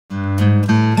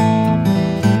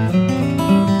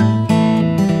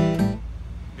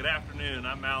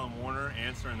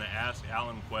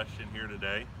question here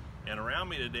today. And around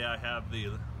me today I have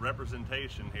the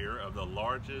representation here of the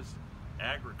largest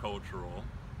agricultural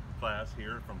class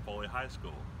here from Foley High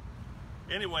School.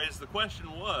 Anyways, the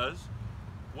question was,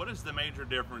 what is the major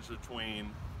difference between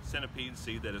centipede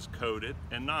seed that is coated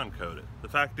and non-coated? The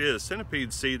fact is,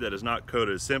 centipede seed that is not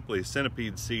coated is simply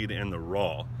centipede seed in the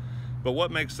raw. But what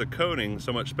makes the coating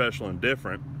so much special and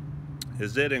different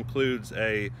is it includes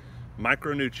a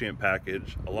micronutrient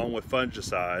package along with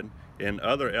fungicide and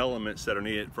other elements that are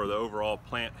needed for the overall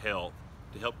plant health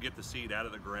to help get the seed out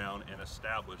of the ground and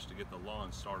established to get the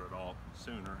lawn started off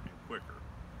sooner and quicker.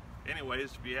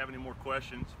 Anyways, if you have any more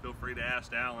questions, feel free to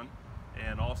ask Alan,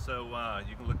 and also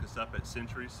you can look us up at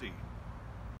Century Seed.